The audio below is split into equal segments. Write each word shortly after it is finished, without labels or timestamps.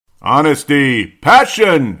Honesty,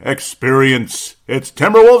 passion, experience. It's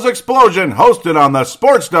Timberwolves Explosion, hosted on the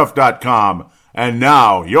sportstuff.com. And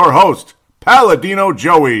now, your host, Paladino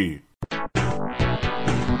Joey.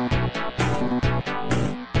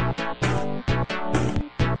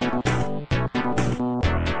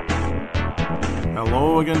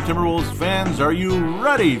 Hello again, Timberwolves fans. Are you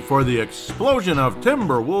ready for the explosion of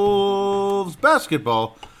Timberwolves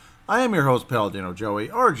basketball? I am your host, Paladino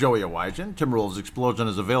Joey, or Joey Awajan. Timberwolves Explosion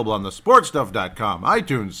is available on the sportstuff.com,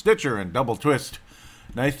 iTunes, Stitcher, and Double Twist.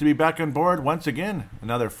 Nice to be back on board once again.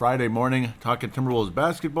 Another Friday morning talking Timberwolves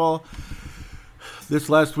basketball. This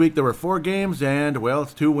last week there were 4 games and, well,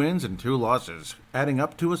 2 wins and 2 losses, adding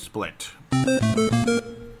up to a split. Ooh,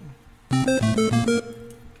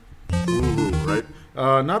 right?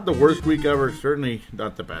 Not the worst week ever, certainly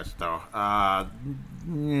not the best, though.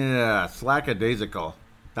 Slackadaisical.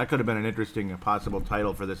 That could have been an interesting possible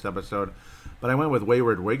title for this episode. But I went with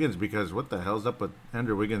Wayward Wiggins because what the hell's up with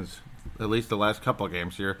Andrew Wiggins, at least the last couple of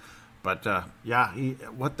games here. But,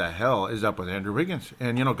 what the hell is up with Andrew Wiggins?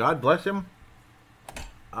 And, God bless him.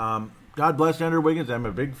 God bless Andrew Wiggins. I'm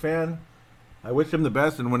a big fan. I wish him the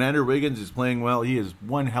best. And when Andrew Wiggins is playing well, he is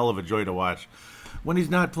one hell of a joy to watch. When he's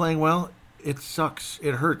not playing well, it sucks.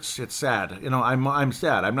 It hurts. It's sad. I'm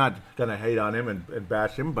sad. I'm not going to hate on him and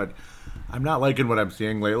bash him, but I'm not liking what I'm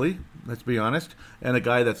seeing lately, let's be honest. And a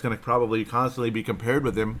guy that's going to probably constantly be compared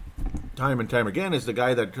with him time and time again is the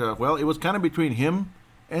guy that, it was kind of between him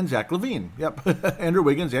and Zach LaVine. Yep, Andrew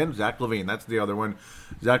Wiggins and Zach LaVine. That's the other one.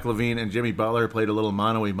 Zach LaVine and Jimmy Butler played a little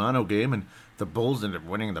mano-a-mano game, and the Bulls ended up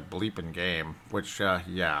winning the bleeping game, which,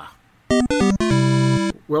 Well,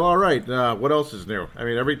 all right. What else is new? I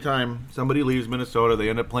mean, every time somebody leaves Minnesota, they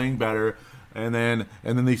end up playing better, and then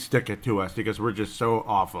they stick it to us because we're just so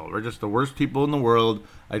awful. We're just the worst people in the world.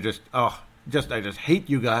 I just hate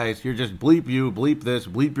you guys. You're just bleep you, bleep this,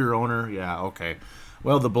 bleep your owner. Yeah, okay.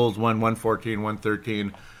 Well, the Bulls won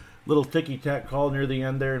 114-113. Little ticky-tack call near the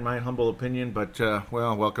end there, in my humble opinion, but,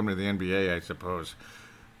 welcome to the NBA, I suppose.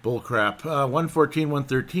 Bull crap.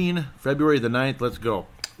 114-113, February the 9th. Let's go.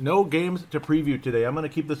 No games to preview today. I'm going to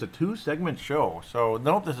keep this a 2-segment show. So,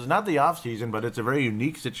 nope, this is not the off-season, but it's a very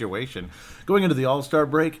unique situation. Going into the All-Star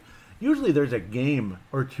break, usually there's a game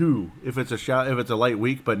or two if it's a light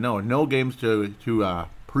week, but no games to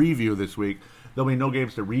preview this week. There'll be no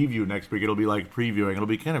games to review next week. It'll be like previewing. It'll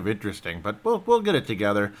be kind of interesting, but we'll get it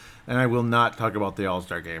together, and I will not talk about the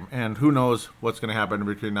All-Star game. And who knows what's going to happen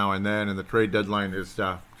between now and then, and the trade deadline is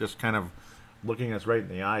just kind of looking us right in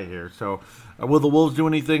the eye here. So, will the Wolves do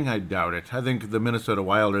anything? I doubt it. I think the Minnesota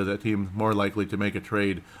Wild are the team more likely to make a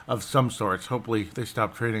trade of some sorts. Hopefully, they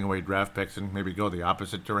stop trading away draft picks and maybe go the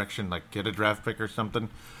opposite direction, like get a draft pick or something.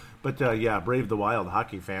 But, Brave the Wild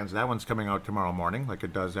hockey fans. That one's coming out tomorrow morning, like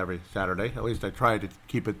it does every Saturday. At least I try to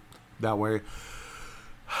keep it that way.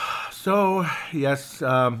 So, yes,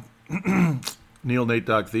 Neil Nate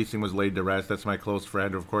Dogg Thiesing was laid to rest. That's my close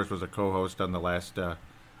friend, who, of course, was a co-host on the last...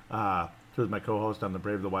 He was my co-host on the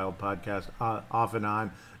Brave the Wild podcast, off and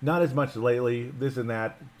on. Not as much lately, this and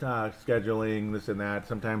that, scheduling, this and that.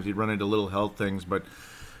 Sometimes he'd run into little health things, but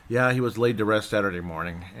yeah, he was laid to rest Saturday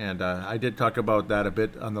morning. And I did talk about that a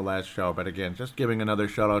bit on the last show, but again, just giving another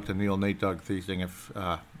shout-out to Neil Nate Dogg Thiesing. If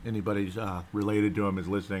anybody's related to him, is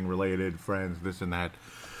listening, related, friends, this and that.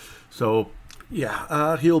 So,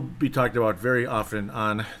 he'll be talked about very often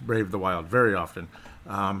on Brave the Wild, very often.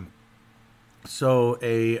 So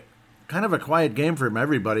a kind of a quiet game from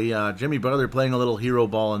everybody. Jimmy Butler playing a little hero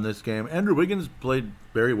ball in this game. Andrew Wiggins played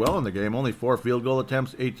very well in the game. Only 4 field goal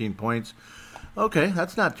attempts, 18 points. Okay,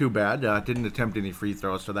 that's not too bad. Didn't attempt any free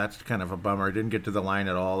throws, so that's kind of a bummer. Didn't get to the line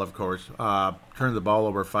at all, of course. Turned the ball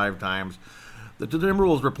over 5 times. The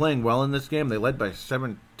Timberwolves were playing well in this game. They led by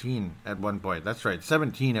 17 at one point. That's right,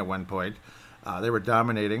 17 at one point. They were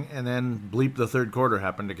dominating, and then bleep the third quarter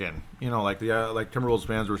happened again. Like Timberwolves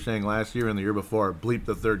fans were saying last year and the year before, bleep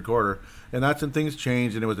the third quarter. And that's when things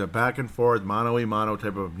changed, and it was a back-and-forth, mano-a-mano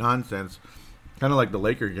type of nonsense, kind of like the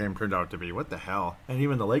Laker game turned out to be. What the hell? And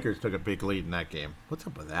even the Lakers took a big lead in that game. What's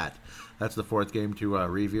up with that? That's the 4th game to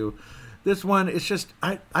review. This one, it's just,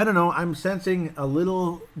 I don't know, I'm sensing a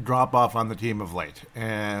little drop-off on the team of late.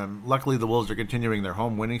 And luckily the Wolves are continuing their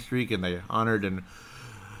home winning streak, and they honored and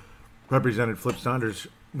represented Flip Saunders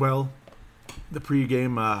well. The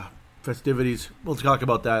pregame festivities, we'll talk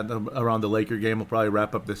about that around the Laker game. We'll probably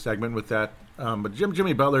wrap up this segment with that. But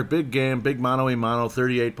Jimmy Butler, big game, big mano-a-mano,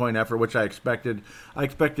 38-point effort, which I expected. I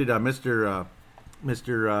expected Mr.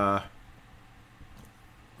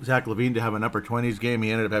 Zach LaVine to have an upper 20s game.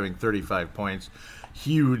 He ended up having 35 points.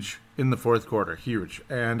 Huge in the fourth quarter. Huge.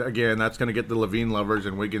 And again, that's going to get the LaVine lovers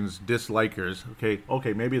and Wiggins dislikers.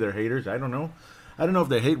 Okay, maybe they're haters. I don't know. I don't know if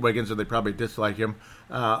they hate Wiggins or they probably dislike him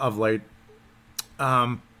of late.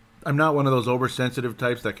 I'm not one of those oversensitive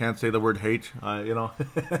types that can't say the word hate.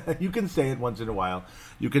 You can say it once in a while.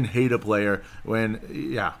 You can hate a player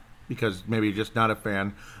because maybe you're just not a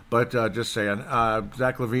fan. But just saying,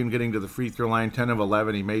 Zach LaVine getting to the free throw line, 10 of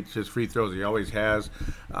 11. He made his free throws. He always has.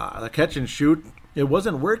 The catch and shoot, it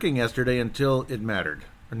wasn't working yesterday until it mattered.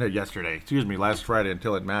 Last Friday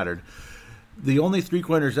until it mattered. The only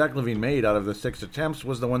three-pointer Zach LaVine made out of the 6 attempts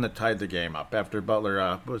was the one that tied the game up after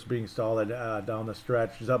Butler was being solid down the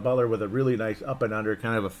stretch. Butler with a really nice up and under,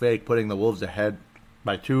 kind of a fake, putting the Wolves ahead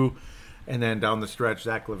by 2. And then down the stretch,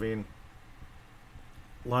 Zach LaVine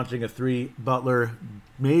launching a 3. Butler,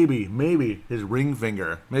 maybe his ring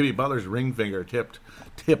finger, maybe Butler's ring finger tipped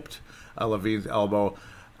LaVine's elbow.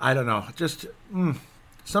 I don't know. Just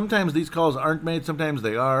sometimes these calls aren't made, sometimes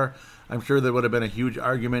they are. I'm sure there would have been a huge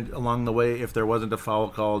argument along the way if there wasn't a foul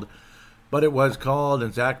called. But it was called,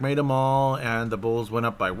 and Zach made them all, and the Bulls went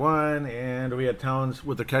up by 1, and we had Towns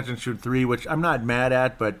with the catch-and-shoot 3, which I'm not mad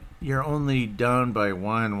at, but you're only down by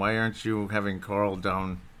 1. Why aren't you having Karl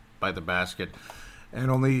down by the basket?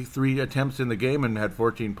 And only 3 attempts in the game and had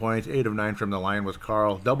 14 points. 8 of 9 from the line was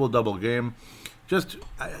Karl. Double-double game. Just,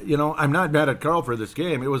 I'm not mad at Karl for this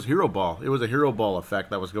game. It was hero ball. It was a hero ball effect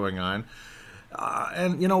that was going on.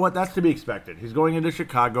 And you know what? That's to be expected. He's going into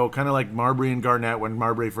Chicago, kind of like Marbury and Garnett when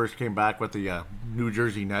Marbury first came back with the New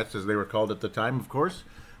Jersey Nets, as they were called at the time, of course,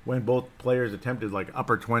 when both players attempted like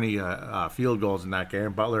upper 20 field goals in that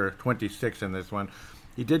game. Butler, 26 in this one.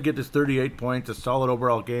 He did get his 38 points, a solid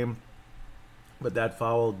overall game, but that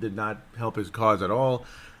foul did not help his cause at all.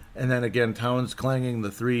 And then again, Towns clanging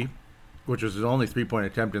the 3, which was his only 3-point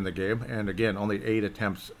attempt in the game, and again, only 8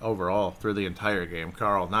 attempts overall through the entire game.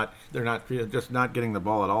 Karl, they're not getting the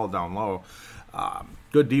ball at all down low.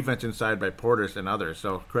 Good defense inside by Portis and others,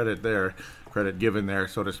 so credit given there,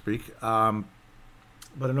 so to speak.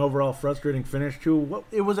 But an overall frustrating finish too. Well,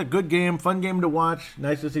 it was a good game, fun game to watch.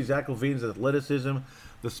 Nice to see Zach LaVine's athleticism,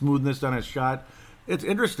 the smoothness on his shot. It's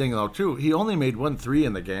interesting, though, too. He only made 1 3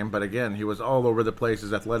 in the game, but again, he was all over the place.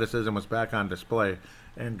 His athleticism was back on display,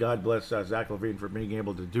 and God bless Zach LaVine for being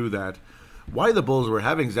able to do that. Why the Bulls were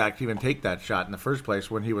having Zach even take that shot in the first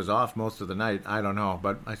place when he was off most of the night, I don't know,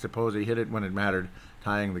 but I suppose he hit it when it mattered,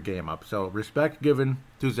 tying the game up. So respect given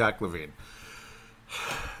to Zach LaVine.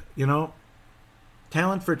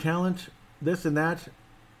 Talent for talent, this and that.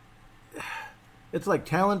 It's like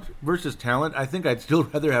talent versus talent. I think I'd still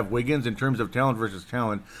rather have Wiggins in terms of talent versus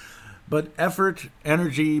talent. But effort,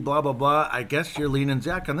 energy, blah, blah, blah, I guess you're leaning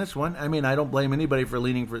Zach on this one. I mean, I don't blame anybody for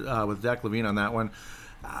leaning with Zach LaVine on that one.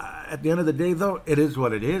 At the end of the day, though, it is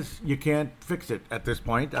what it is. You can't fix it at this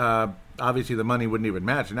point. Obviously, the money wouldn't even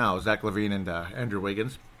match now, Zach LaVine and Andrew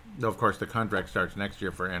Wiggins. Though, of course, the contract starts next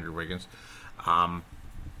year for Andrew Wiggins.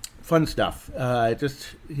 Fun stuff.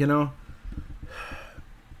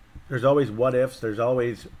 There's always what ifs. There's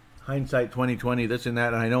always hindsight 2020, this and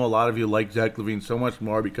that. And I know a lot of you like Zach LaVine so much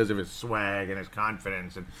more because of his swag and his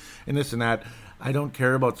confidence and this and that. I don't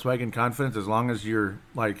care about swag and confidence as long as you're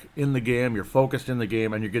like in the game, you're focused in the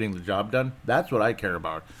game, and you're getting the job done. That's what I care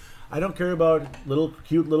about. I don't care about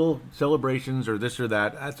cute little celebrations or this or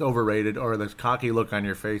that. That's overrated. Or this cocky look on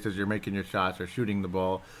your face as you're making your shots or shooting the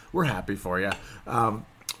ball. We're happy for you.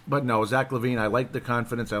 But no, Zach LaVine, I like the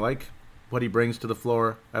confidence. I like what he brings to the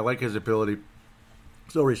floor. I like his ability.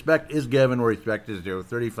 So respect is given where respect is due.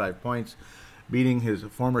 35 points, beating his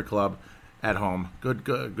former club at home.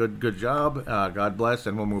 Good job. God bless,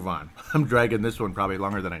 and we'll move on. I'm dragging this one probably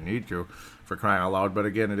longer than I need to, for crying out loud. But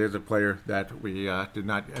again, it is a player that we did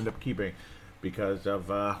not end up keeping because of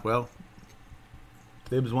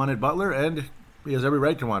Thibs wanted Butler, and he has every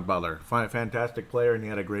right to want Butler. Fantastic player, and he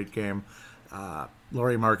had a great game.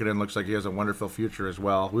 Lauri Markkanen looks like he has a wonderful future as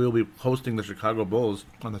well. We will be hosting the Chicago Bulls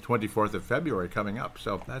on the 24th of February coming up,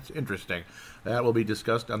 so that's interesting. That will be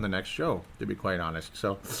discussed on the next show, to be quite honest.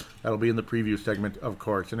 So that'll be in the preview segment, of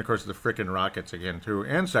course. And, of course, the frickin' Rockets again, too,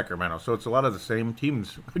 and Sacramento. So it's a lot of the same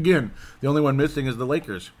teams. Again, the only one missing is the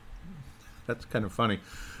Lakers. That's kind of funny.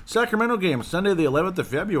 Sacramento game, Sunday the 11th of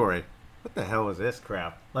February. What the hell is this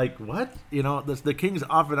crap? Like, what? The Kings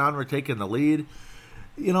off and on were taking the lead.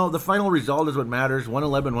 The final result is what matters,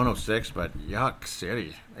 111-106, but yuck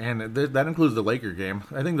city. And that includes the Laker game.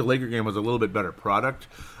 I think the Laker game was a little bit better product.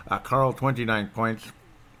 Karl, 29 points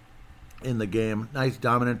in the game. Nice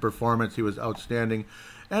dominant performance. He was outstanding.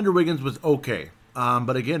 Andrew Wiggins was okay.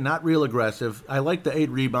 But again, not real aggressive. I like the 8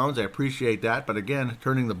 rebounds. I appreciate that. But again,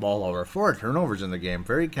 turning the ball over. 4 turnovers in the game.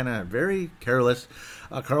 Very careless.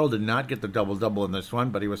 Carl did not get the double-double in this one,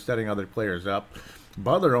 but he was setting other players up.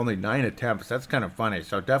 Butler only 9 attempts. That's kind of funny.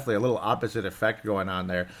 So definitely a little opposite effect going on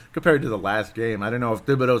there compared to the last game. I don't know if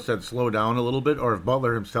Thibodeau said slow down a little bit or if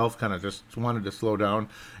Butler himself kind of just wanted to slow down.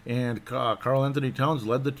 And Karl Anthony Towns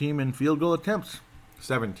led the team in field goal attempts,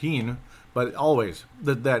 17. But always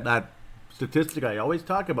that statistic I always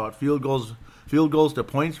talk about, field goals to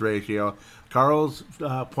points ratio. Carl's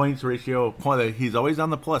points ratio, he's always on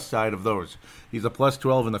the plus side of those. He's a plus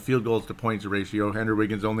 12 in the field goals to points ratio. Andrew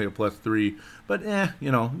Wiggins only a plus 3. But,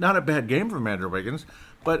 not a bad game from Andrew Wiggins.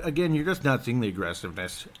 But, again, you're just not seeing the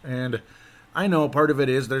aggressiveness. And I know part of it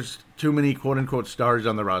is there's too many quote-unquote stars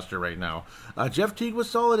on the roster right now. Jeff Teague was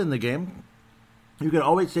solid in the game. You could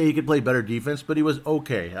always say he could play better defense, but he was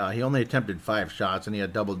okay. He only attempted 5 shots, and he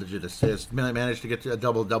had double-digit assists. Managed to get to a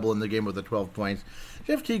double-double in the game with the 12 points.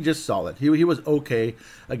 Jeff Teague just solid. He was okay.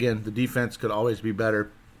 Again, the defense could always be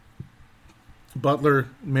better. Butler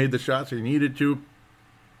made the shots he needed to,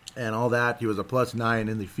 and all that. He was a plus 9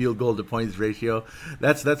 in the field goal to points ratio.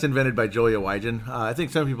 That's invented by Joey Awajan. I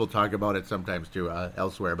think some people talk about it sometimes too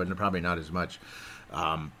elsewhere, but probably not as much.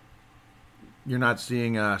 You're not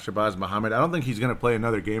seeing Shabazz Muhammad. I don't think he's going to play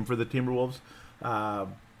another game for the Timberwolves.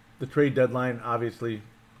 The trade deadline, obviously,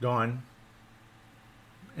 gone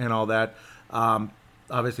and all that.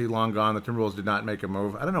 Obviously, long gone. The Timberwolves did not make a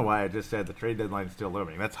move. I don't know why I just said the trade deadline is still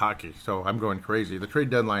looming. That's hockey, so I'm going crazy. The trade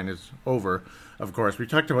deadline is over, of course. We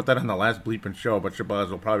talked about that on the last Bleepin' Show, but Shabazz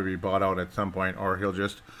will probably be bought out at some point, or he'll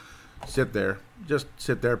just sit there. Just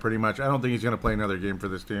sit there pretty much. I don't think he's going to play another game for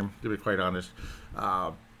this team, to be quite honest.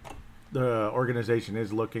 The organization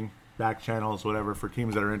is looking, back channels, whatever, for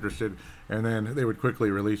teams that are interested, and then they would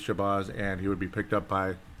quickly release Shabazz, and he would be picked up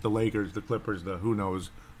by the Lakers, the Clippers, the who knows,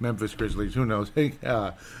 Memphis Grizzlies, who knows,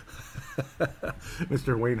 Mr.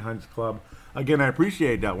 Wayne Hunt's club. Again, I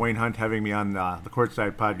appreciate Wayne Hunt having me on the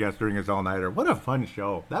Courtside podcast during his all-nighter. What a fun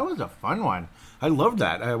show. That was a fun one. I loved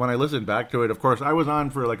that. When I listened back to it, of course, I was on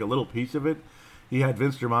for like a little piece of it. He had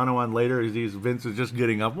Vince Germano on later. Vince is just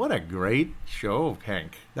getting up. What a great show,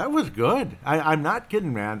 Hank. That was good. I'm not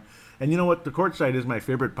kidding, man. And you know what? The Courtside is my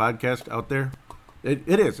favorite podcast out there. It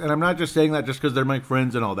is. And I'm not just saying that just because they're my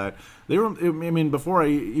friends and all that. Before I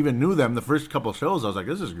even knew them, the first couple shows, I was like,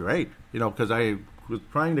 this is great. Because I was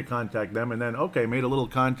trying to contact them and then, made a little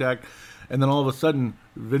contact. And then all of a sudden,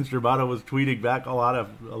 Vince Germano was tweeting back a lot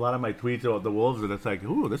of my tweets about the Wolves, and it's like,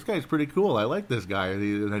 ooh, this guy's pretty cool. I like this guy.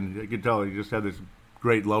 And you can tell he just had this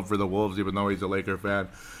great love for the Wolves, even though he's a Laker fan.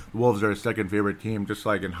 The Wolves are his second favorite team, just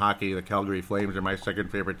like in hockey, the Calgary Flames are my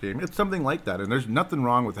second favorite team. It's something like that, and there's nothing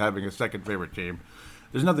wrong with having a second favorite team.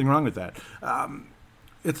 There's nothing wrong with that.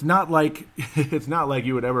 It's not like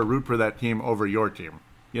you would ever root for that team over your team.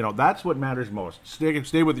 That's what matters most.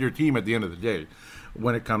 Stay with your team at the end of the day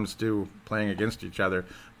when it comes to playing against each other.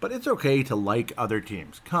 But it's okay to like other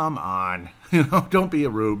teams. Come on. Don't be a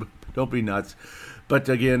rube. Don't be nuts. But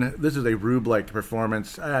again, this is a Rube-like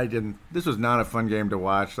performance. This was not a fun game to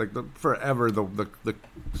watch. Forever, the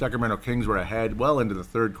Sacramento Kings were ahead well into the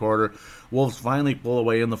third quarter. Wolves finally pull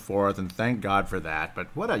away in the fourth, and thank God for that. But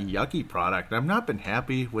what a yucky product. I've not been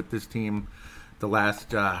happy with this team the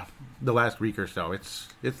last week or so.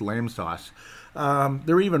 It's lame sauce.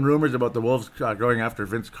 There were even rumors about the Wolves going after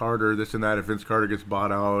Vince Carter, this and that, if Vince Carter gets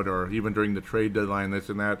bought out, or even during the trade deadline, this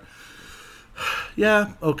and that.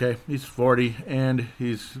 Yeah, okay, he's 40, and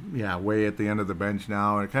he's, way at the end of the bench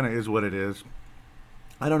now, and it kind of is what it is.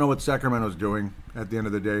 I don't know what Sacramento's doing at the end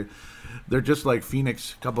of the day. They're just like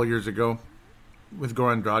Phoenix a couple of years ago with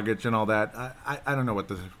Goran Dragic and all that. I don't know what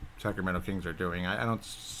the Sacramento Kings are doing. I don't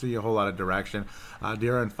see a whole lot of direction.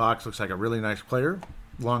 De'Aaron Fox looks like a really nice player.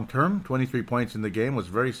 Long term, 23 points in the game, was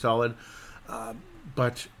very solid,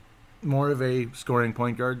 but more of a scoring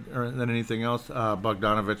point guard than anything else.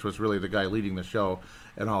 Bogdanovich was really the guy leading the show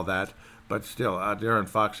and all that, but still, De'Aaron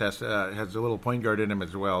Fox has a little point guard in him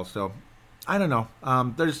as well. So I don't know.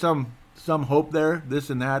 There's some hope there, this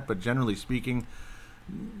and that, but generally speaking,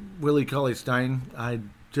 Willie Cauley-Stein,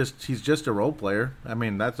 he's just a role player.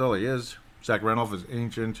 That's all he is. Zach Randolph is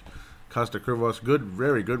ancient. Costa Krivos,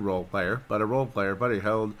 very good role player, but a role player. But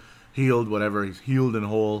healed, whatever. He's healed and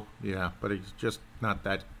whole. Yeah, but he's just not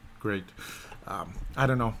that great. I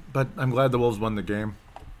don't know, but I'm glad the Wolves won the game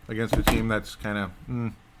against a team that's kind of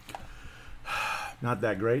not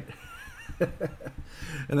that great.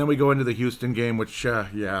 And then we go into the Houston game, which,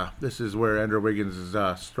 this is where Andrew Wiggins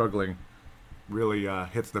is struggling. Really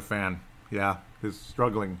hits the fan. Yeah, his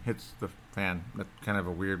struggling hits the fan. That's kind of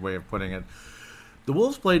a weird way of putting it. The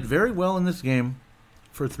Wolves played very well in this game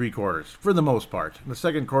for 3 quarters, for the most part. In the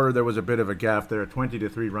second quarter, there was a bit of a gaffe there, a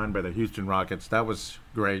 20-3 run by the Houston Rockets. That was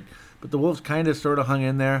great. But the Wolves kind of sort of hung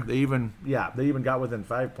in there. They even got within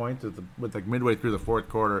 5 points with like midway through the fourth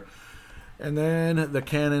quarter. And then the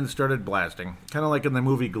cannons started blasting, kind of like in the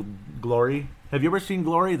movie Glory. Have you ever seen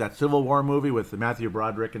Glory, that Civil War movie with Matthew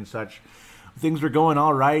Broderick and such? Things were going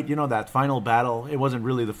all right. You know, that final battle. It wasn't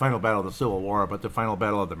really the final battle of the Civil War, but the final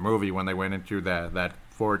battle of the movie when they went into that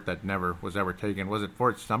fort that never was ever taken. Was it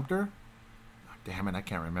Fort Sumter? Oh, damn it, I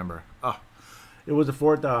can't remember. Oh, it was a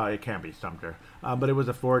fort. It can't be Sumter. But it was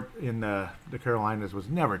a fort in the Carolinas. Was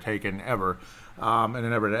never taken, ever. And it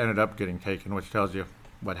never ended up getting taken, which tells you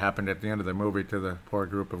what happened at the end of the movie to the poor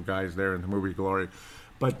group of guys there in the movie Glory.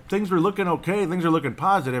 But things were looking okay. Things were looking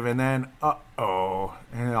positive, and then,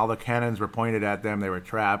 and all the cannons were pointed at them. They were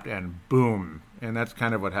trapped, and boom. And that's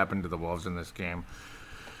kind of what happened to the Wolves in this game.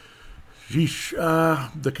 Sheesh.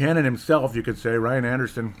 The cannon himself, you could say, Ryan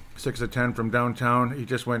Anderson, 6 of 10 from downtown. He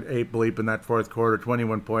just went 8 bleep in that fourth quarter,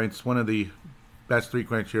 21 points. One of the best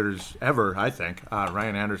three-point shooters ever, I think.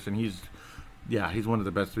 Ryan Anderson, he's one of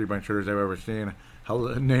the best three-point shooters I've ever seen.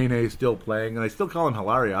 Nene still playing, and I still call him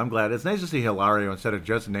Hilario. I'm glad. It's nice to see Hilario instead of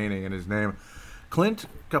just Nene in his name. Clint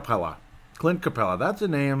Capella. That's a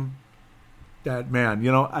name that, man,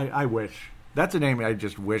 I wish. That's a name I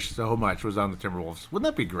just wish so much was on the Timberwolves. Wouldn't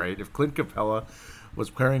that be great if Clint Capella was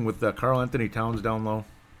pairing with Karl Anthony Towns down low?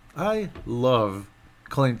 I love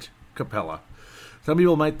Clint Capella. Some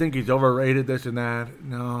people might think he's overrated, this and that.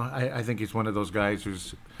 No, I think he's one of those guys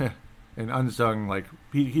who's an unsung, like,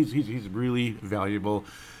 he's really valuable,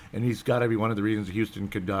 and he's got to be one of the reasons Houston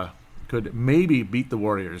could maybe beat the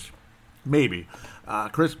Warriors. Maybe.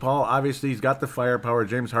 Chris Paul, obviously, he's got the firepower.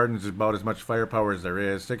 James Harden's about as much firepower as there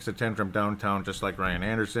is. 6 of 10 from downtown, just like Ryan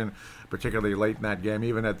Anderson, particularly late in that game.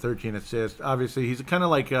 Even had 13 assists. Obviously, he's kind of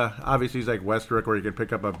like, he's like Westbrook, where he can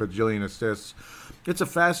pick up a bajillion assists. It's a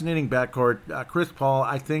fascinating backcourt. Chris Paul,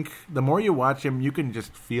 I think the more you watch him, you can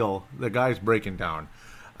just feel the guy's breaking down.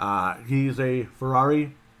 He's a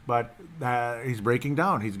Ferrari, but he's breaking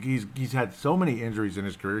down. He's had so many injuries in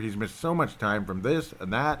his career. He's missed so much time from this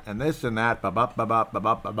and that and this and that.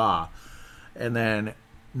 And then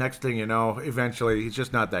next thing you know, eventually he's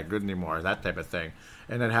just not that good anymore. That type of thing.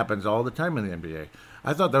 And that happens all the time in the NBA.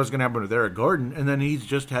 I thought that was going to happen with Eric Gordon, and then he's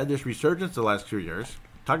just had this resurgence the last 2 years.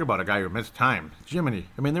 Talk about a guy who missed time. Jiminy.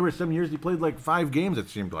 I mean, there were some years he played like 5 games, it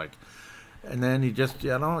seemed like. And then he just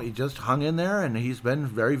hung in there, and he's been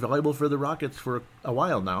very valuable for the Rockets for a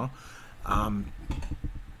while now.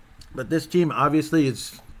 But this team, obviously,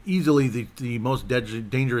 is easily the most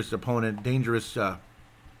dangerous opponent, dangerous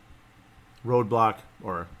roadblock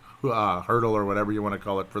or hurdle or whatever you want to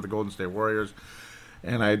call it for the Golden State Warriors.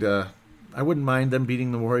 And I wouldn't mind them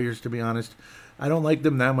beating the Warriors, to be honest. I don't like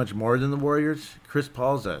them that much more than the Warriors. Chris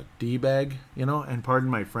Paul's a D-bag, and pardon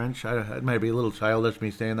my French. It might be a little childish me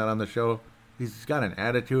saying that on the show. He's got an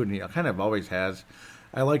attitude, and he kind of always has.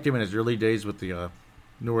 I liked him in his early days with the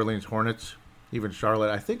New Orleans Hornets, even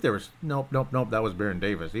Charlotte. I think there was nope. That was Baron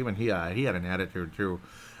Davis. Even he had an attitude too.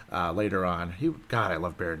 Later on, I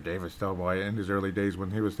love Baron Davis though, boy. In his early days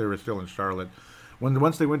when they were still in Charlotte.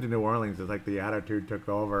 Once they went to New Orleans, it's like the attitude took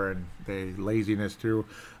over and the laziness too.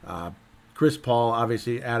 Chris Paul,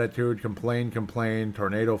 obviously, attitude, complain,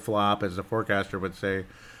 tornado flop, as the forecaster would say.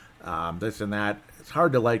 This and that. It's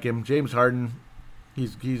hard to like him. James Harden,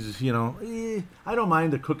 he's I don't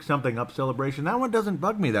mind the cook something up celebration. That one doesn't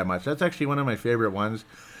bug me that much. That's actually one of my favorite ones.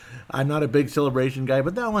 I'm not a big celebration guy,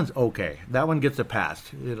 but that one's okay. That one gets a pass.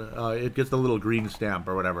 It gets the little green stamp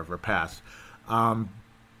or whatever for pass.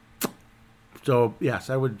 So,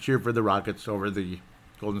 yes, I would cheer for the Rockets over the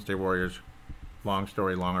Golden State Warriors. Long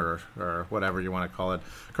story longer, or whatever you want to call it.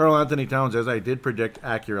 Karl Anthony Towns, as I did predict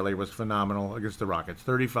accurately, was phenomenal against the Rockets.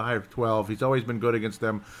 35-12. He's always been good against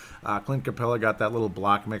them. Clint Capella got that little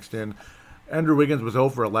block mixed in. Andrew Wiggins was 0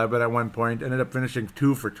 for 11 at one point. Ended up finishing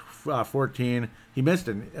 2 for 14. He missed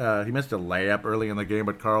a layup early in the game,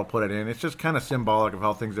 but Karl put it in. It's just kind of symbolic of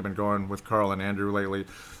how things have been going with Karl and Andrew lately.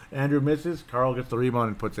 Andrew misses. Karl gets the rebound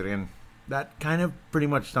and puts it in. That kind of pretty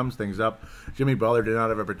much sums things up. Jimmy Butler did not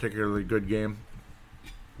have a particularly good game,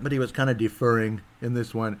 but he was kind of deferring in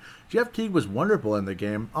this one. Jeff Teague was wonderful in the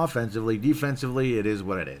game, offensively. Defensively, it is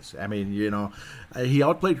what it is. I mean, he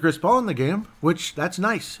outplayed Chris Paul in the game, which, that's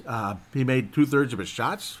nice. He made 2/3 of his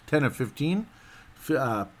shots, 10 of 15.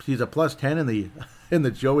 He's a plus 10 in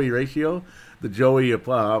the Joey ratio. The Joey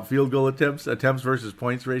field goal attempts versus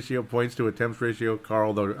points ratio, points to attempts ratio.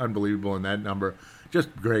 Karl, though, unbelievable in that number.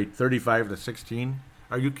 Just great, 35-16.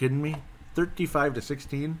 Are you kidding me?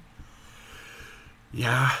 35-16?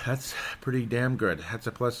 Yeah, that's pretty damn good. That's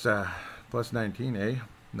a plus 19, eh?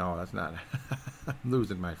 No, that's not. I'm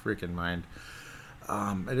losing my freaking mind.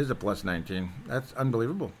 It is a plus 19. That's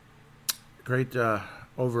unbelievable. Great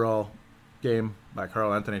overall game by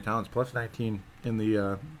Karl Anthony Towns. Plus 19 in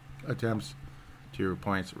the attempts to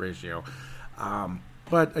points ratio.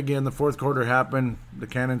 But again, the fourth quarter happened. The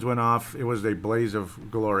cannons went off. It was a blaze of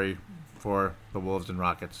glory for the Wolves and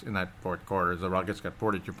Rockets in that fourth quarter. The Rockets got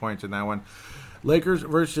 42 points in that one. Lakers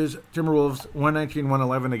versus Timberwolves,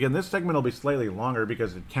 119-111. Again, this segment will be slightly longer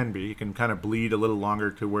because it can be. It can kind of bleed a little longer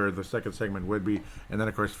to where the second segment would be. And then,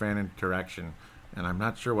 of course, fan interaction. And I'm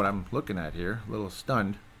not sure what I'm looking at here. A little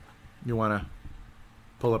stunned. You want to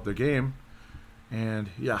pull up the game. And,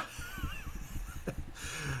 yeah.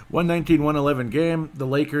 119-111 game. The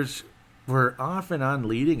Lakers were off and on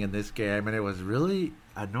leading in this game. And it was really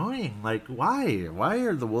annoying. Like, why? Why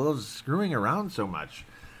are the Wolves screwing around so much?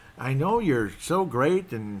 I know you're so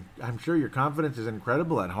great, and I'm sure your confidence is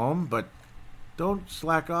incredible at home, but don't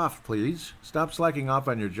slack off, please. Stop slacking off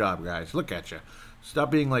on your job, guys. Look at you.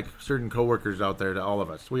 Stop being like certain coworkers out there to all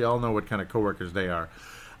of us. We all know what kind of coworkers they are.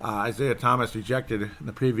 Isaiah Thomas ejected in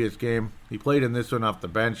the previous game. He played in this one off the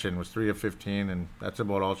bench and was 3 of 15, and that's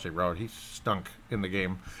about all she wrote. He stunk in the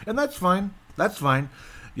game, and that's fine. That's fine.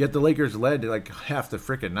 Yet the Lakers led like half the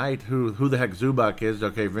frickin' night. Who the heck Zubac is?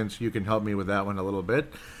 Okay, Vince, you can help me with that one a little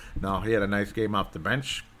bit. No, he had a nice game off the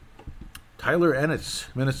bench. Tyler Ennis,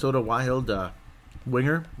 Minnesota Wild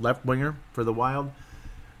winger, left winger for the Wild.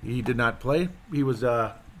 He did not play. He was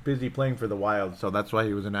busy playing for the Wild, so that's why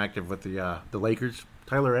he was inactive with the Lakers.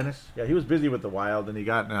 Tyler Ennis, yeah, he was busy with the Wild, and he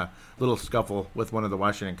got in a little scuffle with one of the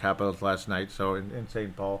Washington Capitals last night, so in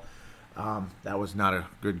St. Paul. That was not a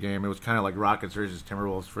good game. It was kind of like Rockets versus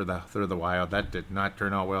Timberwolves for the Wild. That did not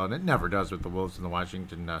turn out well, and it never does with the Wolves and the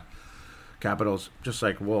Washington Capitals, just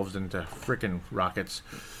like Wolves and frickin' Rockets.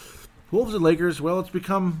 Wolves and Lakers, well, it's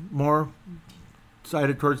become more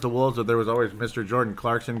sided towards the Wolves, but there was always Mr. Jordan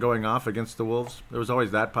Clarkson going off against the Wolves. There was always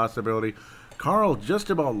that possibility. Karl just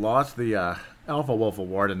about lost the Alpha Wolf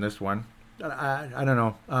Award in this one. I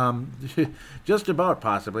don't know. Just about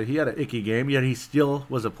possibly. He had an icky game, yet he still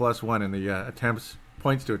was a +1 in the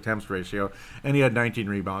points to attempts ratio, and he had 19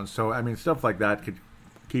 rebounds. So, I mean, stuff like that could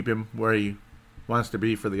keep him where he wants to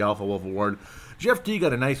be for the Alpha Wolf Award. Jeff Teague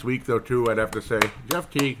got a nice week, though, too, I'd have to say. Jeff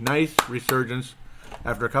Teague, nice resurgence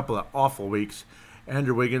after a couple of awful weeks.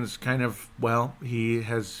 Andrew Wiggins he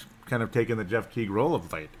has kind of taken the Jeff Teague role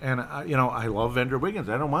of late. And, I love Andrew Wiggins.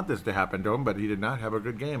 I don't want this to happen to him, but he did not have a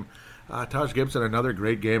good game. Taj Gibson, another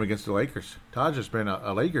great game against the Lakers. Taj has been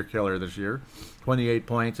a Laker killer this year. 28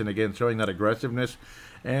 points, and again, showing that aggressiveness.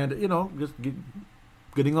 And, just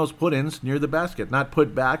getting those put-ins near the basket. Not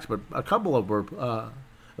put-backs, but a couple of were,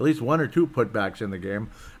 at least one or two put-backs in the game.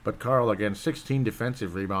 But Karl, again, 16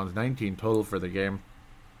 defensive rebounds, 19 total for the game.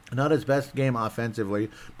 Not his best game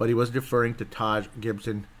offensively, but he was deferring to Taj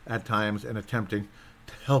Gibson at times and attempting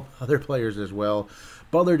to help other players as well.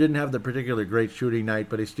 Butler didn't have the particularly great shooting night,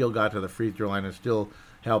 but he still got to the free throw line and still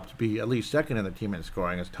helped be at least second in the team in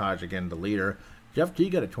scoring as Taj, again, the leader. Jeff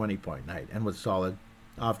Teague got a 20-point night and was solid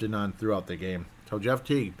off and on throughout the game. So Jeff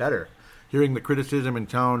Teague, better. Hearing the criticism in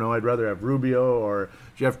town, I'd rather have Rubio, or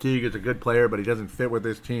Jeff Teague is a good player, but he doesn't fit with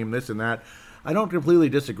this team, this and that. I don't completely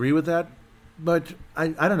disagree with that, but I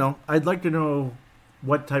don't know. I'd like to know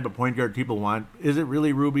what type of point guard people want. Is it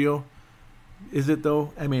really Rubio? Is it,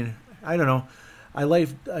 though? I mean, I don't know. I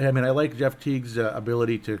like Jeff Teague's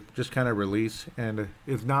ability to just kind of release, and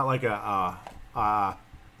it's not like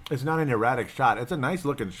it's not an erratic shot. It's a nice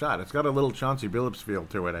looking shot. It's got a little Chauncey Billups feel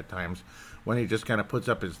to it at times when he just kind of puts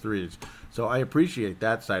up his threes. So I appreciate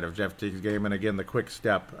that side of Jeff Teague's game, and again, the quick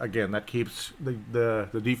step, again, that keeps the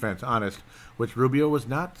defense honest, which Rubio was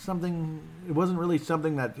not something. It wasn't really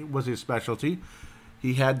something that was his specialty.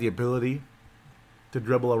 He had the ability to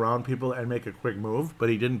dribble around people and make a quick move, but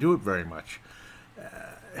he didn't do it very much.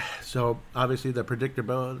 So obviously the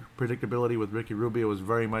predictability with Ricky Rubio was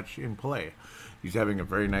very much in play. He's having a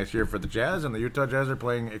very nice year for the Jazz, and the Utah Jazz are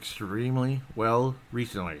playing extremely well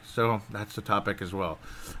recently. So that's the topic as well.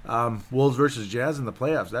 Wolves versus Jazz in the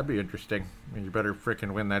playoffs. That'd be interesting. I mean, you better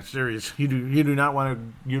frickin' win that series. You do not want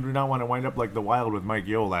to wind up like the Wild with Mike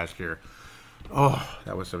Yeo last year. Oh,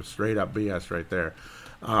 that was some straight up BS right there.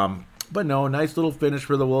 But no, nice little finish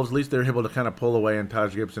for the Wolves. At least they're able to kind of pull away, and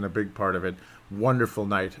Taj Gibson a big part of it. Wonderful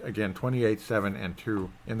night. Again, 28, 7, and 2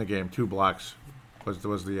 in the game. 2 blocks was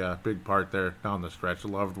the big part there down the stretch.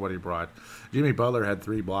 Loved what he brought. Jimmy Butler had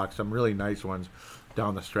 3 blocks, some really nice ones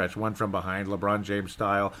down the stretch. One from behind, LeBron James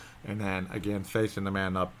style, and then, again, facing the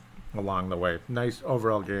man up along the way. Nice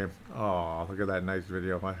overall game. Oh, look at that nice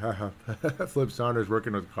video. Flip Saunders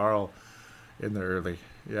working with Carl in the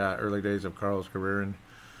early days of Carl's career and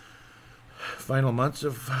final months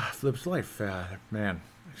of Flip's life. Man,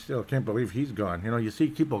 I still can't believe he's gone. You see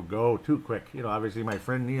people go too quick. Obviously my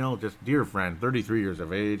friend Neil, just dear friend, 33 years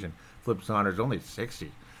of age, and Flip Saunders only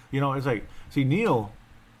 60. It's like, see, Neil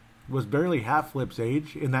was barely half Flip's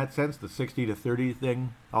age in that sense, the 60 to 30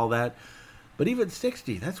 thing, all that. But even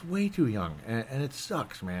 60, that's way too young, and it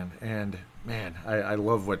sucks, man. And, man, I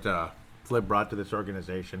love what Flip brought to this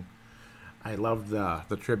organization. I loved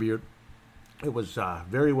the tribute. It was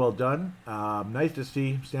very well done. Nice to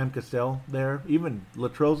see Sam Cassell there. Even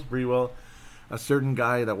Latrell's pretty well. A certain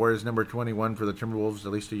guy that wears number 21 for the Timberwolves,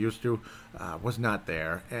 at least he used to, was not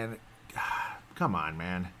there. And come on,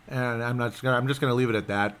 man. And I'm just gonna leave it at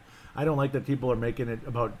that. I don't like that people are making it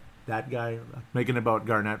about that guy, making it about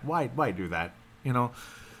Garnett. Why do that?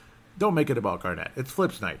 Don't make it about Garnett. It's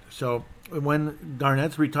Flip's night. So when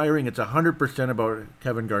Garnett's retiring, it's 100% about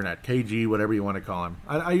Kevin Garnett, KG, whatever you want to call him.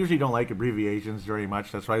 I usually don't like abbreviations very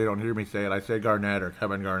much. That's why you don't hear me say it. I say Garnett or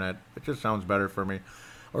Kevin Garnett. It just sounds better for me.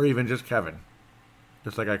 Or even just Kevin.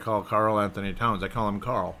 Just like I call Karl Anthony Towns. I call him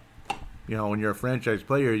Carl. When you're a franchise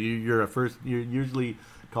player, you're usually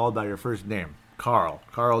called by your first name. Carl.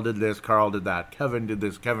 Carl did this. Carl did that. Kevin did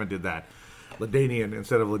this. Kevin did that. LaDainian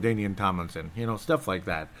instead of LaDainian Tomlinson. Stuff like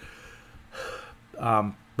that.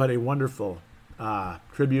 But a wonderful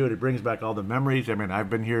tribute. It brings back all the memories. I mean, I've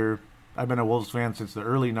been a Wolves fan since the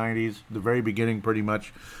early 90s, the very beginning pretty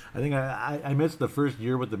much. I think I missed the first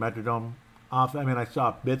year with the Metrodome off. I mean, I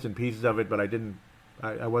saw bits and pieces of it, but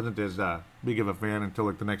I wasn't as big of a fan until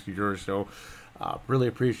like the next year or so. Really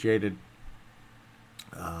appreciated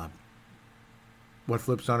what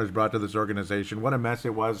Flip Saunders brought to this organization. What a mess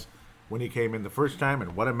it was when he came in the first time,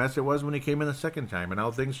 and what a mess it was when he came in the second time, and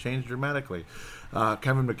how things changed dramatically.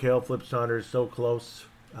 Kevin McHale, Flip Saunders, so close.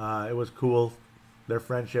 It was cool, their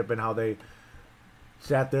friendship and how they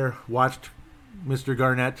sat there, watched Mr.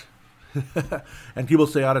 Garnett. And people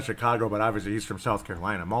say out of Chicago, but obviously he's from South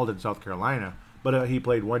Carolina, Malden, South Carolina. But he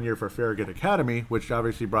played 1 year for Farragut Academy, which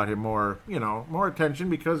obviously brought him more attention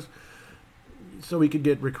because so he could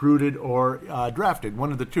get recruited or drafted,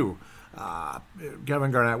 one of the two. Kevin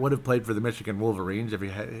Garnett would have played for the Michigan Wolverines if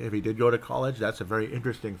he did go to college. That's a very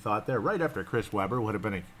interesting thought there. Right after Chris Webber would have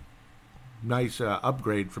been a nice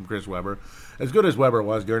upgrade from Chris Webber. As good as Webber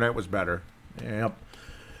was, Garnett was better. Yep.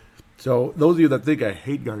 So those of you that think I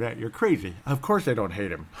hate Garnett, you're crazy. Of course I don't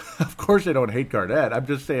hate him. Of course I don't hate Garnett. I'm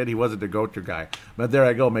just saying he wasn't the go-to guy. But there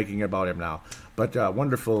I go, making it about him now. But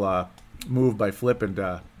wonderful move by Flip and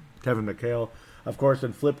Kevin McHale. Of course,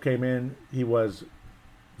 when Flip came in, he was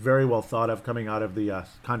very well thought of, coming out of the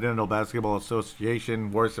Continental Basketball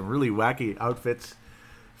Association. Wore some really wacky outfits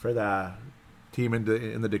for the team in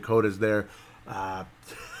the Dakotas there.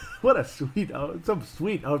 What a some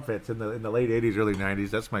sweet outfits in the late 80s, early 90s.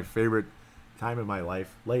 That's my favorite time in my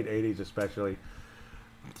life. Late 80s especially.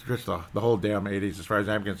 Just the whole damn 80s as far as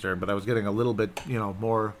I'm concerned. But I was getting a little bit,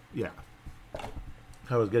 more,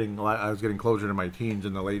 I was getting closer to my teens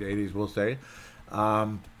in the late 80s, we'll say.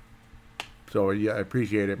 So yeah, I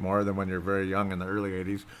appreciate it more than when you're very young in the early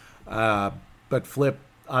 80s. But Flip,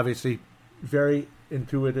 obviously, very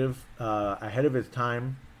intuitive, ahead of his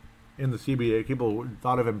time in the CBA. People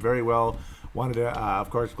thought of him very well. Wanted to, of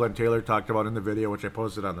course, Glenn Taylor talked about in the video, which I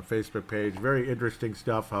posted on the Facebook page. Very interesting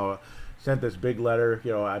stuff. How sent this big letter.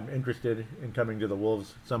 I'm interested in coming to the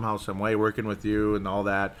Wolves somehow, some way, working with you and all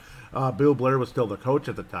that. Bill Blair was still the coach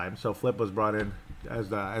at the time, so Flip was brought in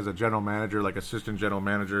as a general manager, like assistant general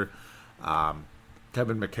manager.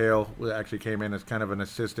 Kevin McHale actually came in as kind of an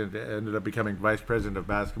assistant, ended up becoming vice president of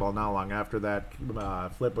basketball not long after that.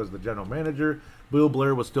 Flip was the general manager. Bill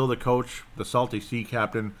Blair was still the coach, the Salty Sea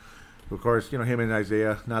captain. Of course, him and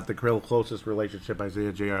Isaiah, not the closest relationship,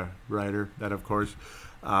 Isaiah J.R. Ryder, that of course.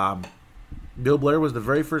 Bill Blair was the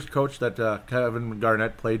very first coach that Kevin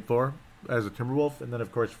Garnett played for as a Timberwolf, and then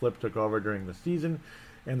of course Flip took over during the season,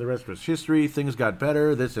 and the rest was history. Things got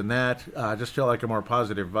better, this and that. Just felt like a more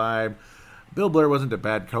positive vibe. Bill Blair wasn't a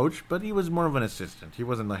bad coach, but he was more of an assistant. He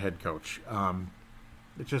wasn't the head coach.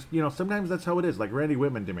 It's just, sometimes that's how it is. Like Randy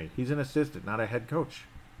Whitman to me. He's an assistant, not a head coach.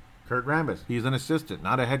 Kurt Rambis, he's an assistant,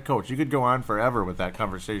 not a head coach. You could go on forever with that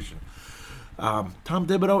conversation. Tom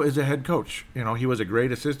Thibodeau is a head coach. He was a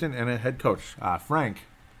great assistant and a head coach. Frank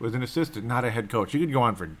was an assistant, not a head coach. You could go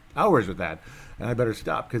on for hours with that, and I better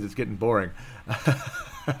stop because it's getting boring.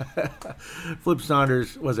 Flip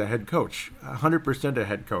Saunders was a head coach, 100% a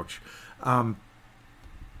head coach.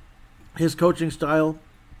 His coaching style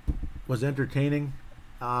was entertaining.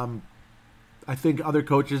 I think other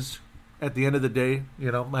coaches, at the end of the day,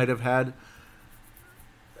 might have had.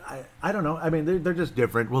 I don't know. I mean, they're just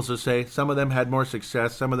different. We'll just say some of them had more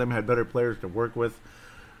success. Some of them had better players to work with.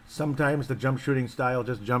 Sometimes the jump shooting style,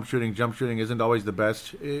 just jump shooting, isn't always the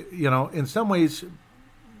best. In some ways,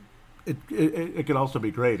 it could also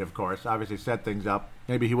be great, of course. Obviously, set things up.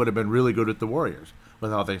 Maybe he would have been really good at the Warriors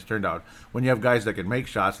with how things turned out. When you have guys that can make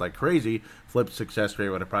shots like crazy, Flip's success rate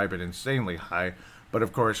would have probably been insanely high. But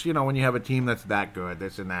of course, when you have a team that's that good,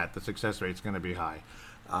 this and that, the success rate's going to be high.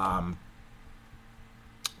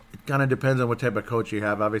 It kind of depends on what type of coach you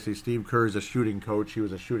have. Obviously, Steve Kerr is a shooting coach. He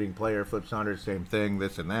was a shooting player. Flip Saunders, same thing,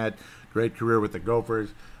 this and that. Great career with the Gophers.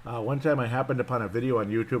 One time I happened upon a video on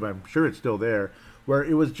YouTube, I'm sure it's still there, where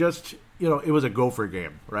it was just, it was a Gopher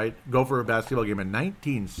game, right? Gopher basketball game in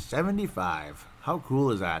 1975. How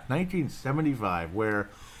cool is that? 1975, where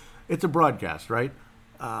it's a broadcast, right?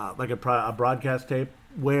 Like a broadcast tape,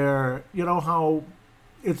 where, how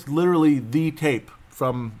it's literally the tape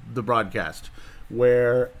from the broadcast,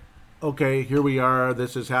 where okay, here we are,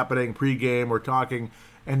 this is happening, pregame, we're talking,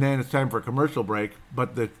 and then it's time for a commercial break,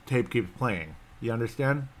 but the tape keeps playing. You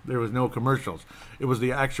understand? There was no commercials. It was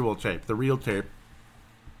the actual tape, the real tape.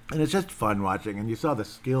 And it's just fun watching, and you saw the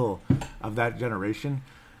skill of that generation.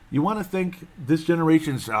 You want to think this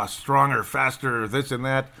generation's stronger, faster, this and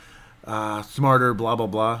that, smarter, blah, blah,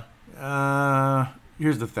 blah.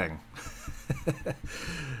 Here's the thing.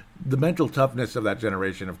 The mental toughness of that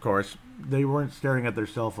generation, of course, they weren't staring at their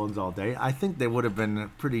cell phones all day. I think they would have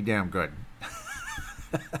been pretty damn good.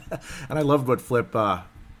 And I loved what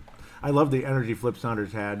I loved the energy Flip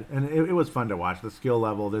Saunders had, and it was fun to watch, the skill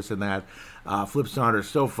level, this and that. Flip Saunders,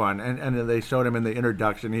 so fun, and they showed him in the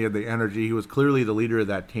introduction. He had the energy. He was clearly the leader of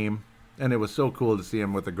that team, and it was so cool to see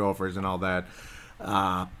him with the Gophers and all that.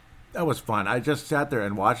 That was fun. I just sat there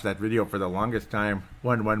and watched that video for the longest time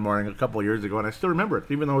one morning a couple years ago, and I still remember it.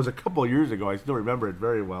 Even though it was a couple years ago, I still remember it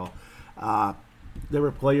very well. There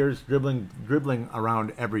were players dribbling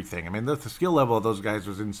around everything. I mean, the skill level of those guys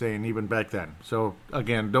was insane even back then. So,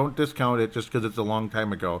 again, don't discount it just because it's a long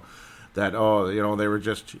time ago that, they were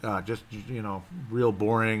just real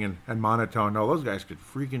boring and monotone. No, those guys could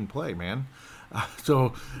freaking play, man.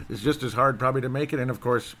 So it's just as hard probably to make it. And, of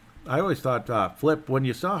course, I always thought Flip, when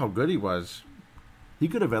you saw how good he was, he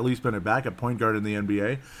could have at least been a backup point guard in the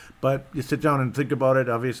NBA. But you sit down and think about it.